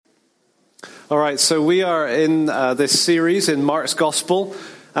All right, so we are in this series in Mark's Gospel,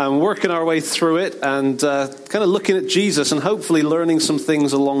 working our way through it and kind of looking at Jesus and hopefully learning some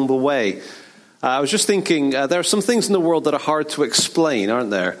things along the way. I was just thinking, there are some things in the world that are hard to explain, aren't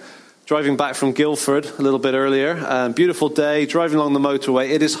there? Driving back from Guildford a little bit earlier, beautiful day, driving along the motorway.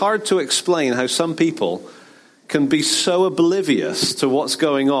 It is hard to explain how some people can be so oblivious to what's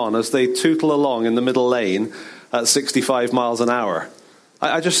going on as they tootle along in the middle lane at 65 miles an hour.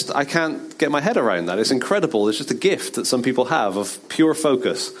 I can't get my head around that. It's incredible. It's just a gift that some people have of pure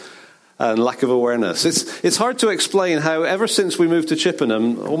focus and lack of awareness. It's hard to explain how ever since we moved to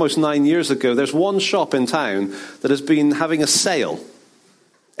Chippenham almost 9 years ago, there's one shop in town that has been having a sale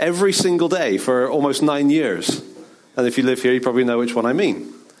every single day for almost 9 years. And if you live here, you probably know which one I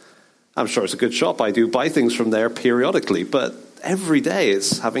mean. I'm sure it's a good shop. I do buy things from there periodically, but every day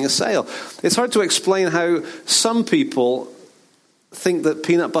it's having a sale. It's hard to explain how some people think that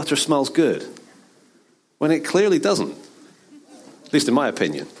peanut butter smells good when it clearly doesn't, at least in my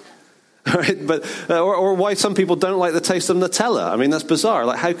opinion. All right, but or why some people don't like the taste of Nutella. I mean, that's bizarre.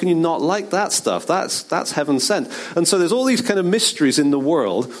 Like, how can you not like that stuff? That's heaven sent. And so there's all these kind of mysteries in the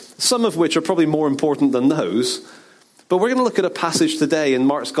world, some of which are probably more important than those. But we're going to look at a passage today in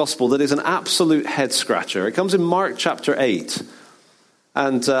Mark's Gospel that is an absolute head scratcher. It comes in Mark chapter 8,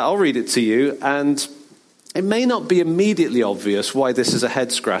 and I'll read it to you. And it may not be immediately obvious why this is a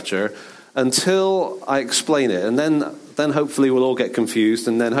head scratcher until I explain it. And then hopefully we'll all get confused.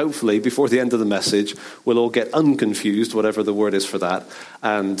 And then hopefully before the end of the message, we'll all get unconfused, whatever the word is for that.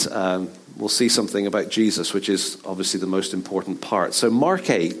 And we'll see something about Jesus, which is obviously the most important part. So Mark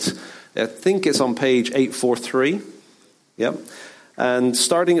 8, I think it's on page 843. Yep. And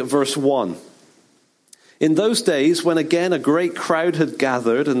starting at verse 1. In those days, when again a great crowd had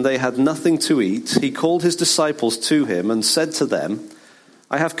gathered and they had nothing to eat, he called his disciples to him and said to them,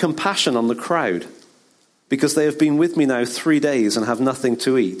 I have compassion on the crowd, because they have been with me now 3 days and have nothing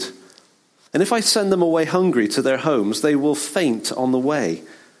to eat. And if I send them away hungry to their homes, they will faint on the way.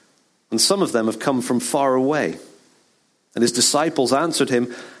 And some of them have come from far away. And his disciples answered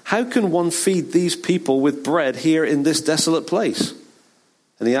him, how can one feed these people with bread here in this desolate place?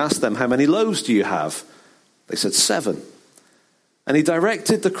 And he asked them, how many loaves do you have? They said 7. And he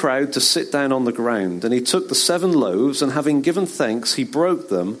directed the crowd to sit down on the ground. And he took the 7 loaves, and having given thanks, he broke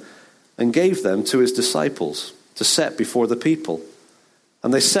them and gave them to his disciples to set before the people.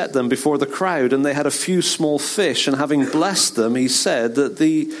 And they set them before the crowd, and they had a few small fish. And having blessed them, he said that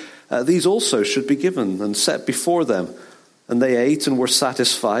these also should be given and set before them. And they ate and were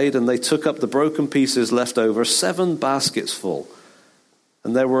satisfied, and they took up the broken pieces left over, 7 baskets full.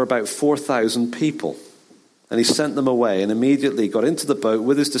 And there were about 4,000 people. And he sent them away and immediately got into the boat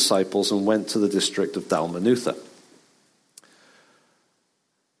with his disciples and went to the district of Dalmanutha.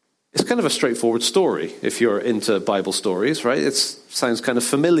 It's kind of a straightforward story if you're into Bible stories, right? It sounds kind of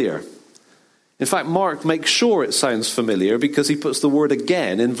familiar. In fact, Mark makes sure it sounds familiar because he puts the word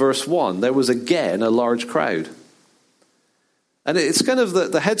again in verse 1. There was again a large crowd. And it's kind of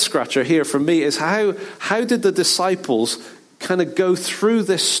the head scratcher here for me is how did the disciples kind of go through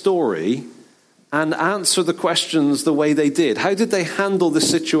this story and answer the questions the way they did? How did they handle the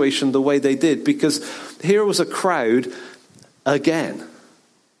situation the way they did? Because here was a crowd again.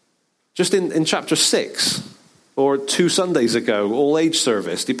 Just in chapter 6, or 2 Sundays ago, all age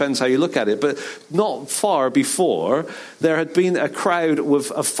service, depends how you look at it. But not far before, there had been a crowd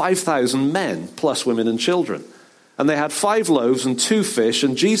of 5,000 men, plus women and children. And they had 5 loaves and 2 fish,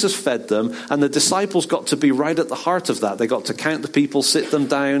 and Jesus fed them, and the disciples got to be right at the heart of that. They got to count the people, sit them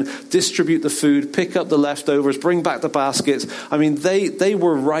down, distribute the food, pick up the leftovers, bring back the baskets. I mean, they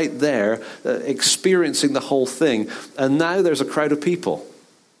were right there, experiencing the whole thing. And now there's a crowd of people,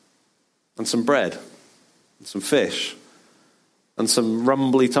 and some bread, and some fish, and some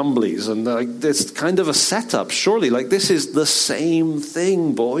rumbly-tumblies. And it's kind of a setup, surely. Like, this is the same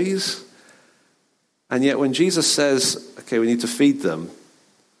thing, boys. And yet when Jesus says, okay, we need to feed them,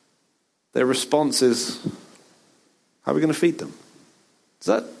 their response is, how are we going to feed them?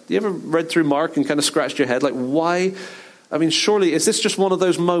 You ever read through Mark and kind of scratched your head? Like, why? I mean, surely, is this just one of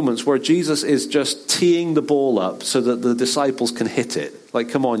those moments where Jesus is just teeing the ball up so that the disciples can hit it? Like,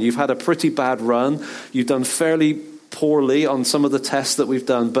 come on, you've had a pretty bad run. You've done fairly poorly on some of the tests that we've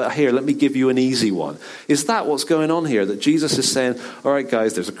done, but here, let me give you an easy one. Is that what's going on here? That Jesus is saying, all right,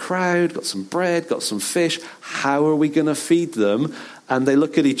 guys, there's a crowd, got some bread, got some fish. How are we going to feed them? And they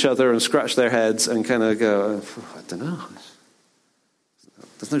look at each other and scratch their heads and kind of go, I don't know.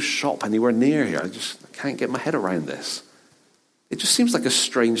 There's no shop anywhere near here. I can't get my head around this. It just seems like a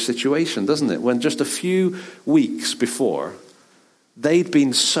strange situation, doesn't it? When just a few weeks before, they'd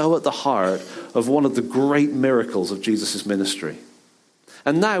been so at the heart of one of the great miracles of Jesus' ministry.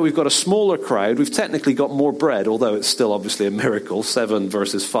 And now we've got a smaller crowd. We've technically got more bread, although it's still obviously a miracle. 7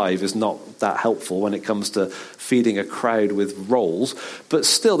 verses 5 is not that helpful when it comes to feeding a crowd with rolls. But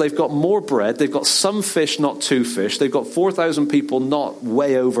still, they've got more bread. They've got some fish, not 2 fish. They've got 4,000 people, not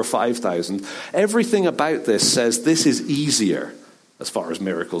way over 5,000. Everything about this says this is easier as far as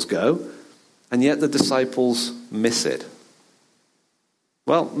miracles go. And yet the disciples miss it.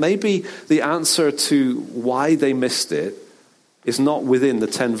 Well, maybe the answer to why they missed it is not within the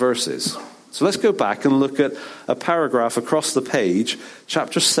 10 verses. So let's go back and look at a paragraph across the page,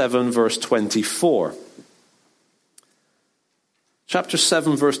 chapter 7, verse 24. Chapter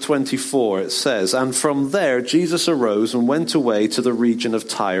 7, verse 24, it says, "And from there Jesus arose and went away to the region of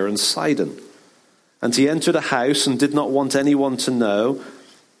Tyre and Sidon. And he entered a house and did not want anyone to know,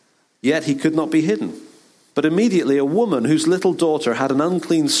 yet he could not be hidden. But immediately a woman whose little daughter had an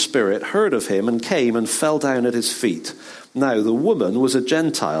unclean spirit heard of him and came and fell down at his feet. Now the woman was a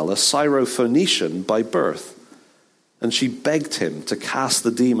Gentile, a Syrophoenician by birth. And she begged him to cast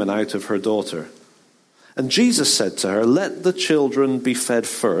the demon out of her daughter. And Jesus said to her, 'Let the children be fed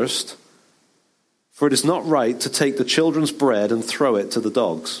first, for it is not right to take the children's bread and throw it to the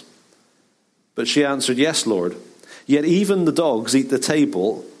dogs.' But she answered, 'Yes, Lord. Yet even the dogs eat the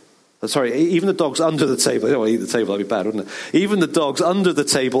table.' Even the dogs under the table." They don't want to eat the table, that'd be bad, wouldn't it? "Even the dogs under the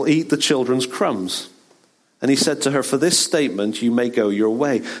table eat the children's crumbs." And he said to her, "For this statement you may go your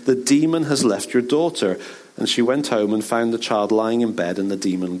way. The demon has left your daughter." And she went home and found the child lying in bed and the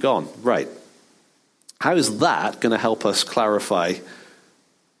demon gone. Right. How is that going to help us clarify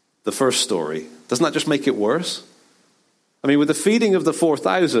the first story? Doesn't that just make it worse? I mean, with the feeding of the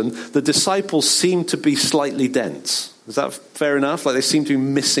 4,000, the disciples seem to be slightly dense. Is that fair enough? Like they seem to be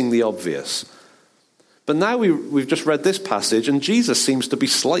missing the obvious. But now we've just read this passage and Jesus seems to be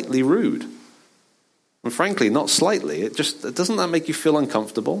slightly rude. And frankly, not slightly. Doesn't that make you feel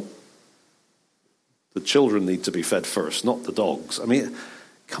uncomfortable? The children need to be fed first, not the dogs. I mean,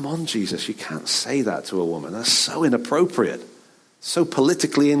 come on, Jesus, you can't say that to a woman. That's so inappropriate. So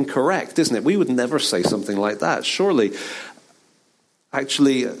politically incorrect, isn't it? We would never say something like that. Surely,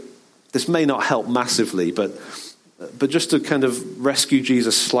 actually, this may not help massively, but just to kind of rescue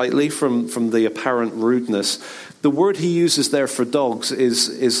Jesus slightly from the apparent rudeness, the word he uses there for dogs is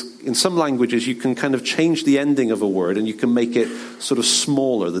in some languages you can kind of change the ending of a word and you can make it sort of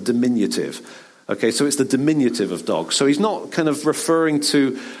smaller, the diminutive. Okay, so it's the diminutive of dog. So he's not kind of referring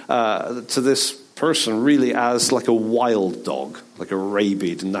to this person really as like a wild dog, like a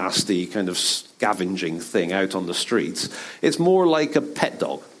rabid, nasty kind of scavenging thing out on the streets. It's more like a pet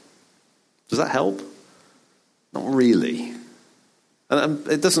dog. Does that help? Not really. And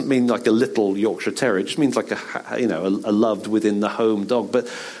it doesn't mean like a little Yorkshire Terrier. It just means like a loved within the home dog. But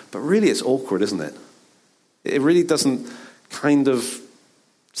really it's awkward, isn't it? It really doesn't kind of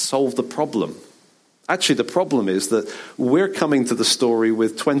solve the problem. Actually, the problem is that we're coming to the story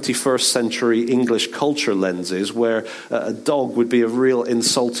with 21st century English culture lenses where a dog would be a real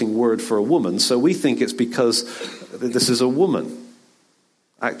insulting word for a woman. So we think it's because this is a woman.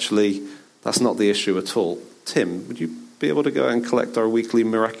 Actually, that's not the issue at all. Tim, would you be able to go and collect our weekly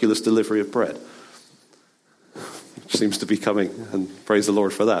miraculous delivery of bread? Which seems to be coming, and praise the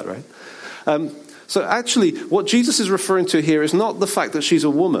Lord for that, right? So actually, what Jesus is referring to here is not the fact that she's a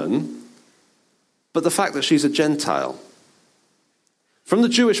woman, but the fact that she's a Gentile. From the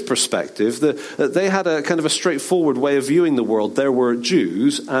Jewish perspective, they had a kind of a straightforward way of viewing the world. There were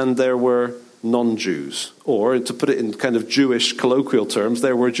Jews and there were non-Jews. Or, to put it in kind of Jewish colloquial terms,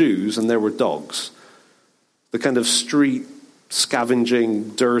 there were Jews and there were dogs. The kind of street,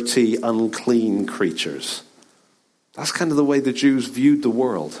 scavenging, dirty, unclean creatures. That's kind of the way the Jews viewed the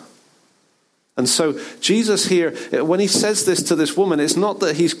world. And so Jesus here, when he says this to this woman, it's not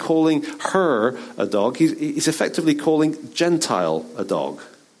that he's calling her a dog. He's effectively calling Gentile a dog.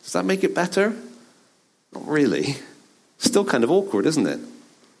 Does that make it better? Not really. Still kind of awkward, isn't it?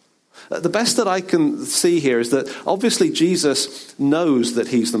 The best that I can see here is that obviously Jesus knows that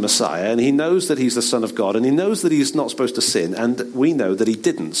he's the Messiah, and he knows that he's the Son of God, and he knows that he's not supposed to sin, and we know that he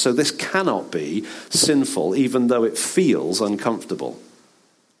didn't. So this cannot be sinful, even though it feels uncomfortable.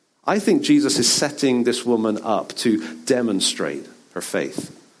 I think Jesus is setting this woman up to demonstrate her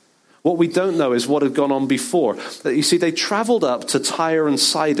faith. What we don't know is what had gone on before. You see, they traveled up to Tyre and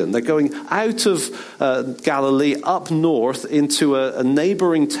Sidon. They're going out of Galilee up north into a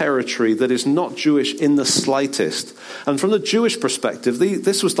neighboring territory that is not Jewish in the slightest. And from the Jewish perspective,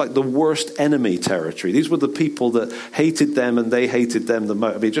 this was like the worst enemy territory. These were the people that hated them and they hated them the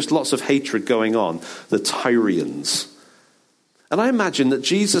most. I mean, just lots of hatred going on. The Tyrians. And I imagine that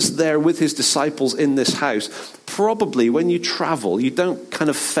Jesus there with his disciples in this house, probably when you travel, you don't kind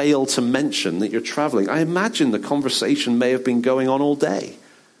of fail to mention that you're traveling. I imagine the conversation may have been going on all day.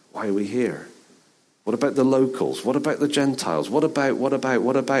 Why are we here? What about the locals? What about the Gentiles? What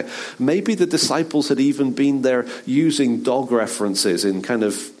about? Maybe the disciples had even been there using dog references in kind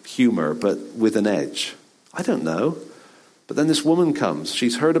of humor, but with an edge. I don't know. But then this woman comes.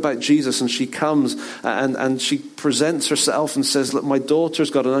 She's heard about Jesus, and she comes and she presents herself and says, look, my daughter's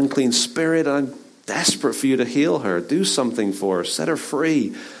got an unclean spirit, and I'm desperate for you to heal her. Do something for her. Set her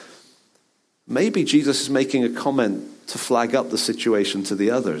free. Maybe Jesus is making a comment to flag up the situation to the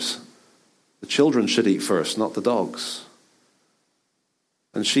others. The children should eat first, not the dogs.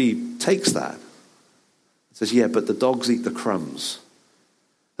 And she takes that and says, yeah, but the dogs eat the crumbs.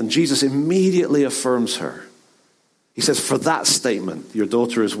 And Jesus immediately affirms her. He says, for that statement, your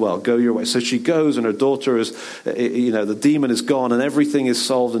daughter is well. Go your way. So she goes, and her daughter is, the demon is gone, and everything is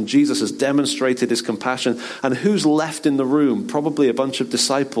solved, and Jesus has demonstrated his compassion. And who's left in the room? Probably a bunch of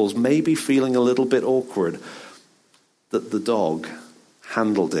disciples, maybe feeling a little bit awkward that the dog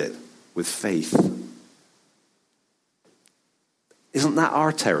handled it with faith. Isn't that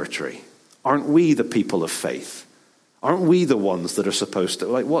our territory? Aren't we the people of faith? Aren't we the ones that are supposed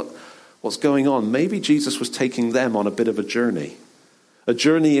to, what's going on? Maybe Jesus was taking them on a bit of a journey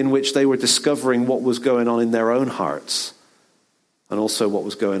in which they were discovering what was going on in their own hearts and also what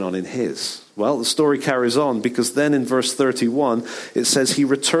was going on in his. Well, the story carries on, because then in verse 31, it says, he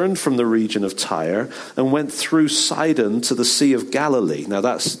returned from the region of Tyre and went through Sidon to the Sea of Galilee. Now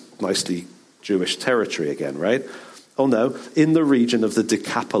that's nicely Jewish territory again, right? Oh no, in the region of the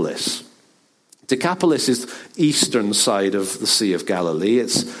Decapolis. Decapolis is eastern side of the Sea of Galilee. It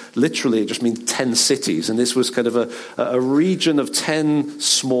just means 10 cities. And this was kind of a region of 10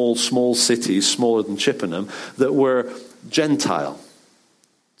 small cities, smaller than Chippenham, that were Gentile.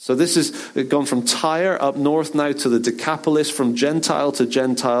 So this has gone from Tyre up north now to the Decapolis, from Gentile to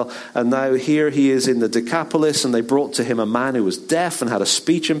Gentile. And now here he is in the Decapolis, and they brought to him a man who was deaf and had a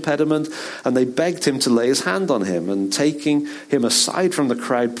speech impediment. And they begged him to lay his hand on him. And taking him aside from the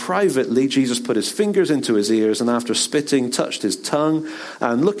crowd privately, Jesus put his fingers into his ears, and after spitting, touched his tongue.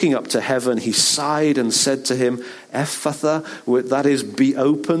 And looking up to heaven, he sighed and said to him, Ephphatha, that is, be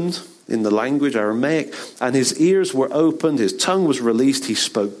opened. In the language, Aramaic, and his ears were opened, his tongue was released, he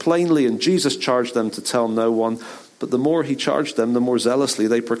spoke plainly, and Jesus charged them to tell no one. But the more he charged them, the more zealously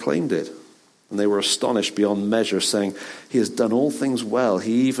they proclaimed it. And they were astonished beyond measure, saying, he has done all things well.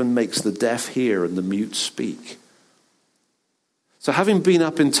 He even makes the deaf hear and the mute speak. So having been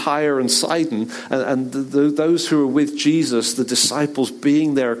up in Tyre and Sidon, and those who were with Jesus, the disciples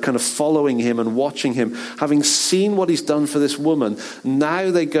being there, kind of following him and watching him, having seen what he's done for this woman,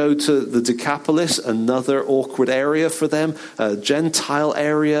 now they go to the Decapolis, another awkward area for them, a Gentile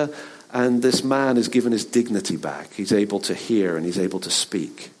area, and this man is given his dignity back. He's able to hear and he's able to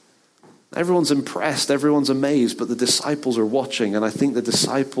speak. Everyone's impressed, everyone's amazed, but the disciples are watching, and I think the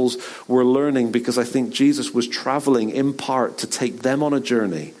disciples were learning, because I think Jesus was traveling in part to take them on a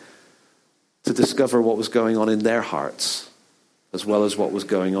journey to discover what was going on in their hearts as well as what was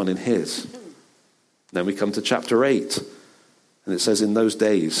going on in his. Then we come to chapter 8, and it says, in those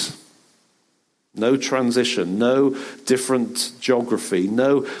days, no transition, no different geography,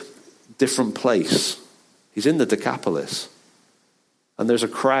 no different place. He's in the Decapolis. And there's a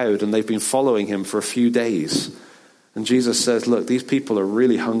crowd, and they've been following him for a few days. And Jesus says, look, these people are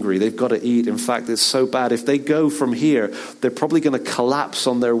really hungry. They've got to eat. In fact, it's so bad. If they go from here, they're probably going to collapse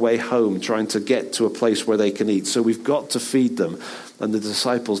on their way home trying to get to a place where they can eat. So we've got to feed them. And the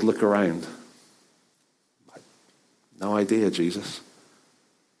disciples look around. No idea, Jesus.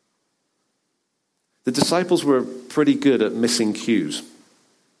 The disciples were pretty good at missing cues.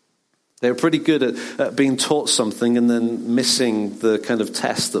 They were pretty good at being taught something and then missing the kind of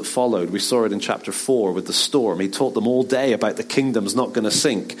test that followed. We saw it in chapter 4 with the storm. He taught them all day about the kingdom's not going to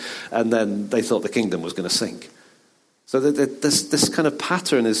sink. And then they thought the kingdom was going to sink. So this kind of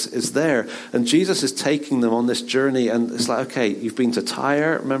pattern is there. And Jesus is taking them on this journey. And it's like, okay, you've been to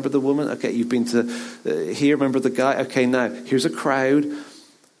Tyre, remember the woman? Okay, you've been to here, remember the guy? Okay, now, here's a crowd.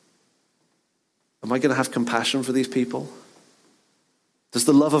 Am I going to have compassion for these people? Does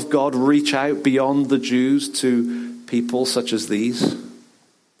the love of God reach out beyond the Jews to people such as these?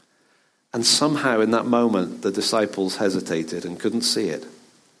 And somehow in that moment, the disciples hesitated and couldn't see it.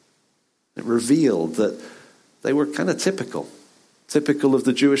 It revealed that they were kind of typical of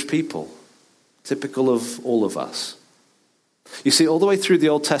the Jewish people, typical of all of us. You see, all the way through the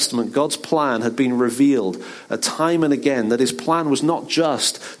Old Testament, God's plan had been revealed time and again, that his plan was not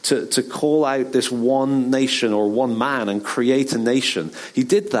just to call out this one nation or one man and create a nation. He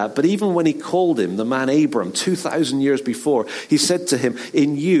did that, but even when he called him, the man Abram, 2,000 years before, he said to him,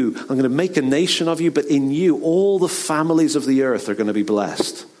 in you, I'm going to make a nation of you, but in you, all the families of the earth are going to be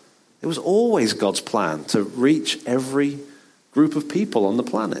blessed. It was always God's plan to reach every group of people on the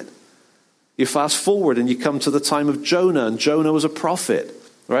planet. You fast forward and you come to the time of Jonah, and Jonah was a prophet,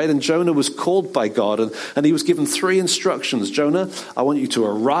 right? And Jonah was called by God, and he was given 3 instructions. Jonah, I want you to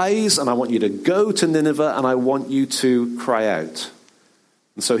arise, and I want you to go to Nineveh, and I want you to cry out.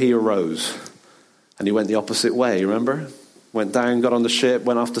 And so he arose, and he went the opposite way, remember? Went down, got on the ship,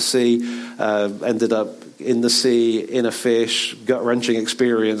 went off to sea, ended up in the sea, in a fish, gut-wrenching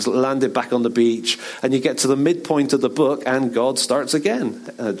experience, landed back on the beach, and you get to the midpoint of the book, and God starts again.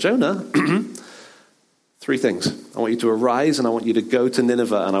 Jonah, 3 things. I want you to arise, and I want you to go to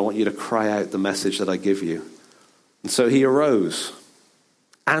Nineveh, and I want you to cry out the message that I give you. And so he arose,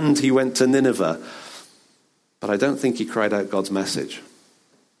 and he went to Nineveh, but I don't think he cried out God's message.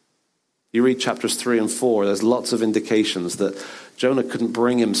 You read chapters 3 and 4, there's lots of indications that Jonah couldn't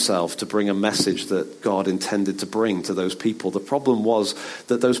bring himself to bring a message that God intended to bring to those people. The problem was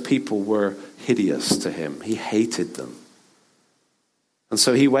that those people were hideous to him. He hated them. And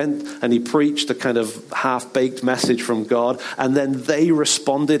so he went and he preached a kind of half-baked message from God, and then they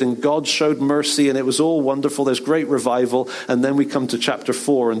responded, and God showed mercy, and it was all wonderful. There's great revival. And then we come to chapter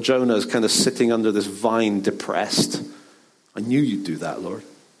 4, and Jonah is kind of sitting under this vine, depressed. I knew you'd do that, Lord.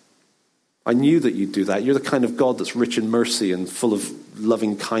 I knew that you'd do that. You're the kind of God that's rich in mercy and full of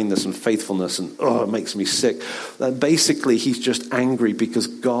loving kindness and faithfulness, and it makes me sick. And basically, he's just angry because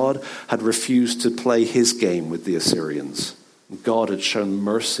God had refused to play his game with the Assyrians. God had shown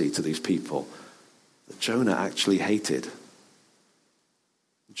mercy to these people that Jonah actually hated.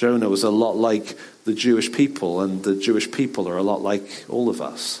 Jonah was a lot like the Jewish people, and the Jewish people are a lot like all of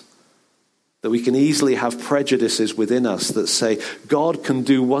us. That we can easily have prejudices within us that say, God can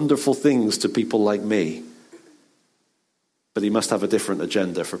do wonderful things to people like me, but he must have a different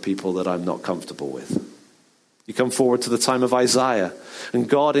agenda for people that I'm not comfortable with. You come forward to the time of Isaiah, and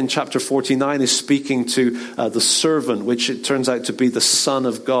God in chapter 49 is speaking to the servant, which it turns out to be the Son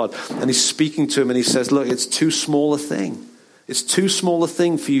of God. And he's speaking to him, and he says, look, it's too small a thing. It's too small a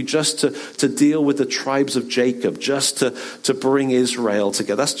thing for you just to deal with the tribes of Jacob, just to bring Israel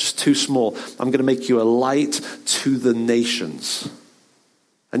together. That's just too small. I'm going to make you a light to the nations.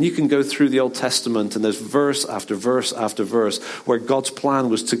 And you can go through the Old Testament, and there's verse after verse after verse where God's plan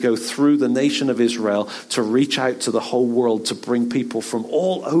was to go through the nation of Israel to reach out to the whole world, to bring people from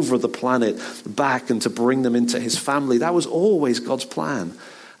all over the planet back and to bring them into his family. That was always God's plan.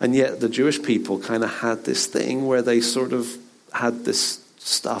 And yet the Jewish people kind of had this thing where they sort of had this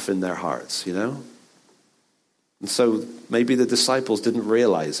stuff in their hearts, you know? And so maybe the disciples didn't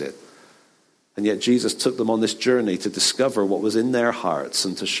realize it. And yet Jesus took them on this journey to discover what was in their hearts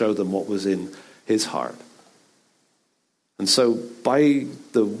and to show them what was in his heart. And so by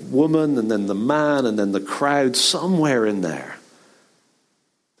the woman and then the man and then the crowd, somewhere in there,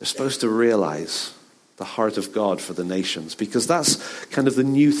 they're supposed to realize the heart of God for the nations, because that's kind of the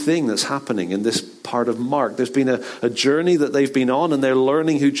new thing that's happening in this part of Mark. There's been a journey that they've been on, and they're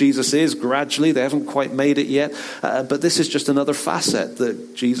learning who Jesus is gradually. They haven't quite made it yet, but this is just another facet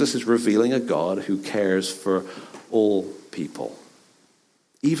that Jesus is revealing a God who cares for all people,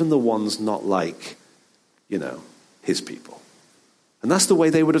 even the ones not like, his people. And that's the way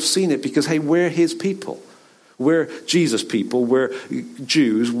they would have seen it, because, hey, we're his people. We're Jesus' people. We're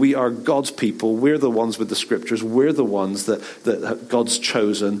Jews. We are God's people. We're the ones with the scriptures. We're the ones that God's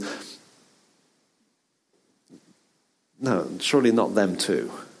chosen. No, surely not them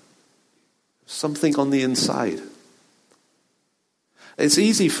too. Something on the inside. It's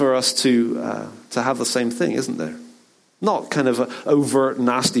easy for us to have the same thing, isn't there? Not kind of a overt,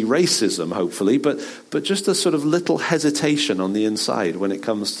 nasty racism, hopefully, but just a sort of little hesitation on the inside when it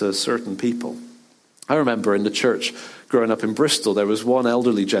comes to certain people. I remember in the church growing up in Bristol, there was one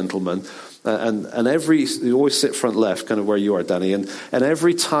elderly gentleman, and you always sit front left, kind of where you are, Danny, and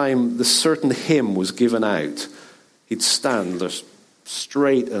every time the certain hymn was given out, he'd stand there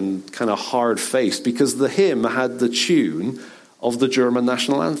straight and kind of hard-faced, because the hymn had the tune of the German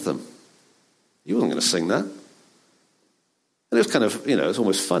national anthem. He wasn't going to sing that. And it was kind of, it's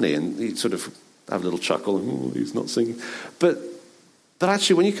almost funny, and he'd sort of have a little chuckle, and he's not singing. But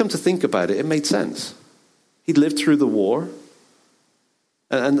actually, when you come to think about it, it made sense. He'd lived through the war,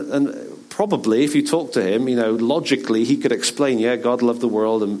 and probably, if you talk to him, logically he could explain, God loved the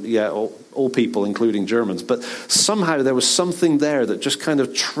world and all people, including Germans. But somehow there was something there that just kind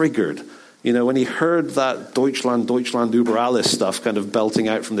of triggered. When he heard that Deutschland über alles stuff kind of belting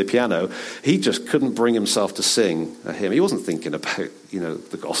out from the piano, he just couldn't bring himself to sing a hymn. He wasn't thinking about,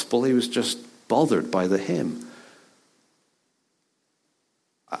 the gospel. He was just bothered by the hymn.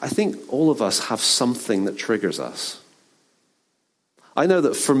 I think all of us have something that triggers us. I know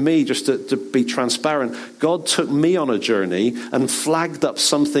that for me, just to be transparent, God took me on a journey and flagged up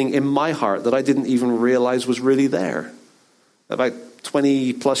something in my heart that I didn't even realize was really there. About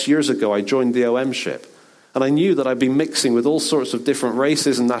 20 plus years ago, I joined the OM ship. And I knew that I'd be mixing with all sorts of different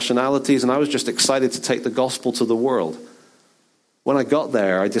races and nationalities, and I was just excited to take the gospel to the world. When I got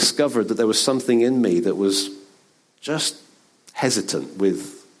there, I discovered that there was something in me that was just hesitant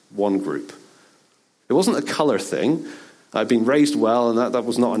with one group. It wasn't a color thing. I'd been raised well, and that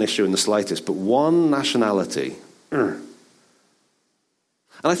was not an issue in the slightest, but one nationality. And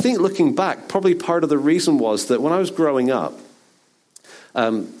I think looking back, probably part of the reason was that when I was growing up,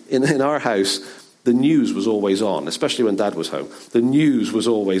 in our house, the news was always on, especially when Dad was home. The news was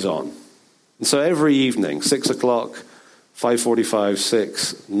always on. And so every evening, 6 o'clock, 5:45,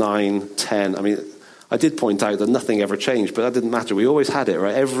 6, 9, 10, I did point out that nothing ever changed, but that didn't matter. We always had it,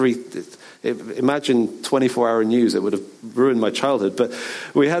 right? Imagine 24-hour news. It would have ruined my childhood. But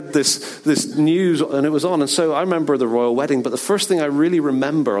we had this news, and it was on. And so I remember the royal wedding, but the first thing I really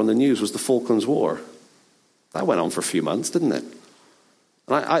remember on the news was the Falklands War. That went on for a few months, didn't it?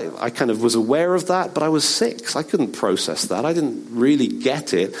 And I kind of was aware of that, but I was 6. I couldn't process that. I didn't really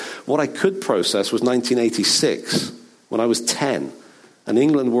get it. What I could process was 1986, when I was 10. And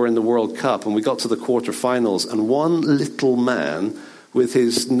England were in the World Cup, and we got to the quarterfinals, and one little man with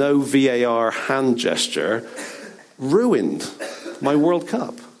his no VAR hand gesture ruined my World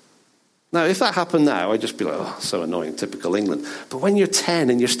Cup. Now, if that happened now, I'd just be like, oh, so annoying, typical England. But when you're 10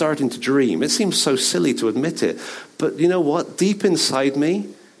 and you're starting to dream, it seems so silly to admit it. But you know what? Deep inside me,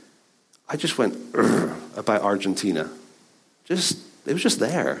 I just went, about Argentina. It was just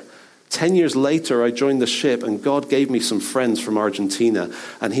there. 10 years later, I joined the ship, and God gave me some friends from Argentina,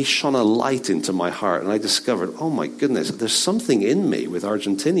 and he shone a light into my heart, and I discovered, oh my goodness, there's something in me with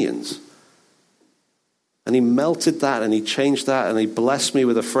Argentinians. And he melted that, and he changed that, and he blessed me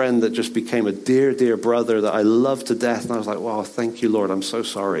with a friend that just became a dear, dear brother that I love to death. And I was like, wow, thank you, Lord, I'm so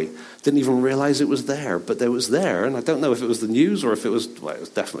sorry. Didn't even realize it was there, but it was there. And I don't know if it was the news or if it was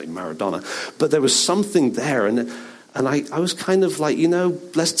definitely Maradona. But there was something there, and I was kind of like,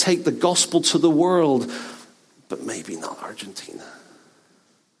 let's take the gospel to the world, but maybe not Argentina.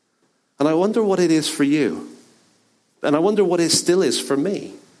 And I wonder what it is for you. And I wonder what it still is for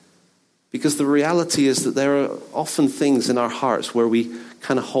me. Because the reality is that there are often things in our hearts where we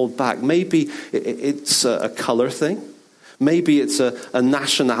kind of hold back. Maybe it's a color thing. Maybe it's a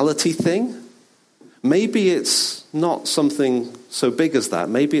nationality thing. Maybe it's not something so big as that.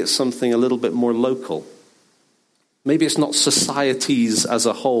 Maybe it's something a little bit more local. Maybe it's not societies as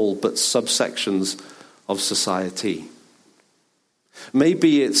a whole, but subsections of society.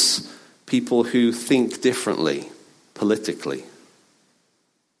 Maybe it's people who think differently politically.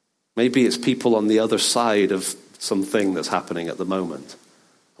 Maybe it's people on the other side of something that's happening at the moment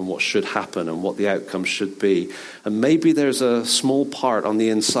and what should happen and what the outcome should be. And maybe there's a small part on the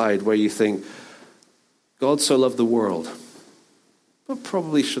inside where you think, God so loved the world, but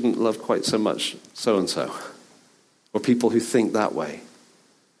probably shouldn't love quite so much so-and-so. Or people who think that way.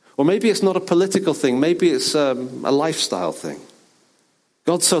 Or maybe it's not a political thing. Maybe it's a lifestyle thing.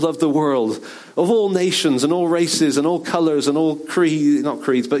 God so loved the world of all nations and all races and all colors and all not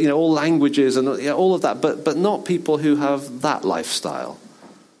creeds, but all languages and all of that, but not people who have that lifestyle.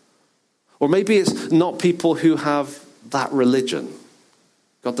 Or maybe it's not people who have that religion.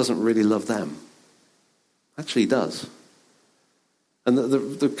 God doesn't really love them. Actually, he does. And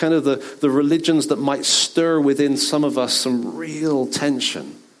the kind of the religions that might stir within some of us some real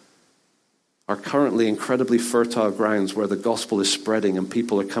tension are currently incredibly fertile grounds where the gospel is spreading and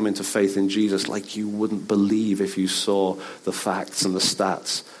people are coming to faith in Jesus like you wouldn't believe if you saw the facts and the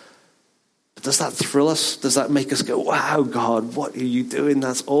stats. But does that thrill us? Does that make us go, wow, God, what are you doing?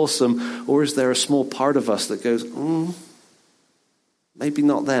 That's awesome. Or is there a small part of us that goes, maybe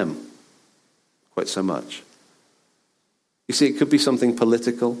not them quite so much? You see, it could be something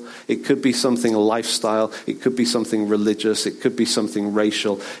political. It could be something lifestyle. It could be something religious. It could be something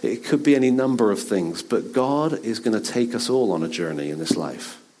racial. It could be any number of things. But God is going to take us all on a journey in this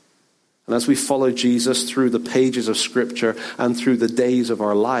life. And as we follow Jesus through the pages of Scripture and through the days of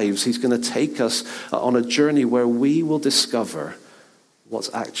our lives, he's going to take us on a journey where we will discover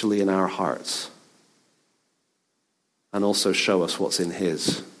what's actually in our hearts and also show us what's in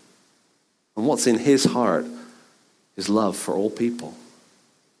his. And what's in his heart is love for all people.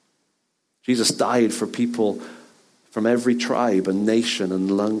 Jesus died for people from every tribe and nation and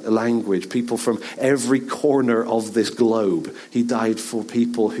language, people from every corner of this globe. He died for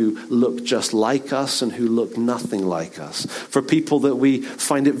people who look just like us and who look nothing like us. For people that we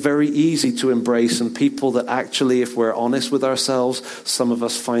find it very easy to embrace and people that actually, if we're honest with ourselves, some of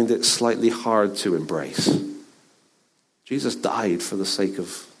us find it slightly hard to embrace. Jesus died for the sake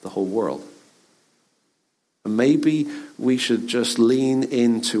of the whole world. And maybe we should just lean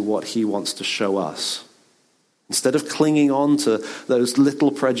into what he wants to show us. Instead of clinging on to those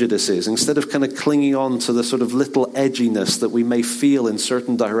little prejudices, instead of kind of clinging on to the sort of little edginess that we may feel in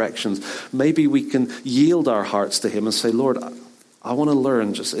certain directions, maybe we can yield our hearts to him and say, Lord, I want to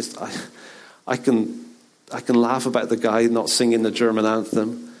learn. I can laugh about the guy not singing the German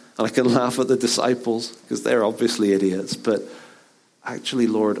anthem, and I can laugh at the disciples because they're obviously idiots, but actually,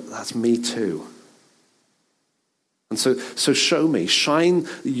 Lord, that's me too. And so show me, shine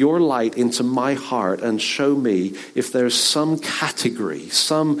your light into my heart and show me if there's some category,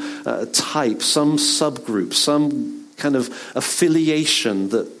 some type, some subgroup, some kind of affiliation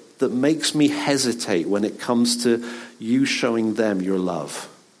that makes me hesitate when it comes to you showing them your love.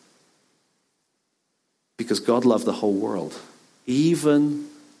 Because God loved the whole world, even ...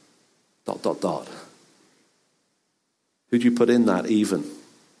 Who'd you put in that even?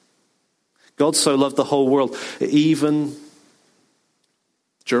 God so loved the whole world, even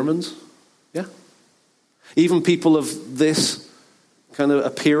Germans, yeah. Even people of this kind of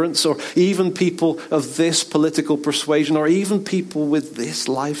appearance, or even people of this political persuasion, or even people with this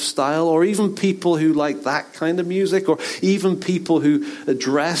lifestyle, or even people who like that kind of music, or even people who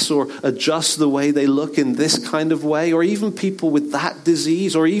dress or adjust the way they look in this kind of way, or even people with that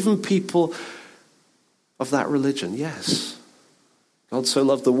disease, or even people of that religion. Yes, God so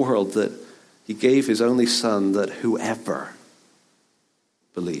loved the world that he gave his only son that whoever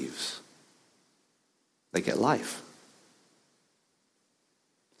believes, they get life.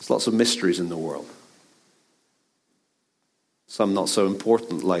 There's lots of mysteries in the world. Some not so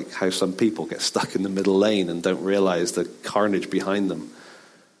important, like how some people get stuck in the middle lane and don't realize the carnage behind them.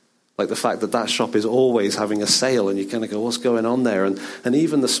 Like the fact that shop is always having a sale and you kind of go, what's going on there? And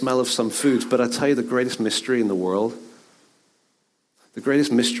even the smell of some foods. But I tell you, the greatest mystery in the world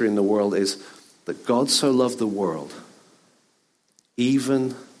is that God so loved the world,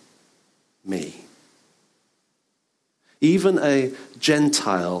 even me. Even a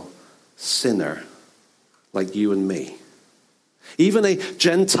Gentile sinner like you and me. Even a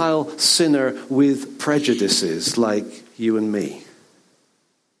Gentile sinner with prejudices like you and me.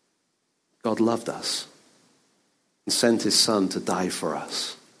 God loved us and sent his son to die for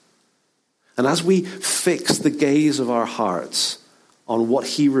us. And as we fix the gaze of our hearts on what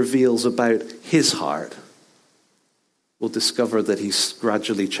he reveals about his heart, we'll discover that he's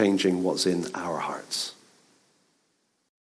gradually changing what's in our hearts.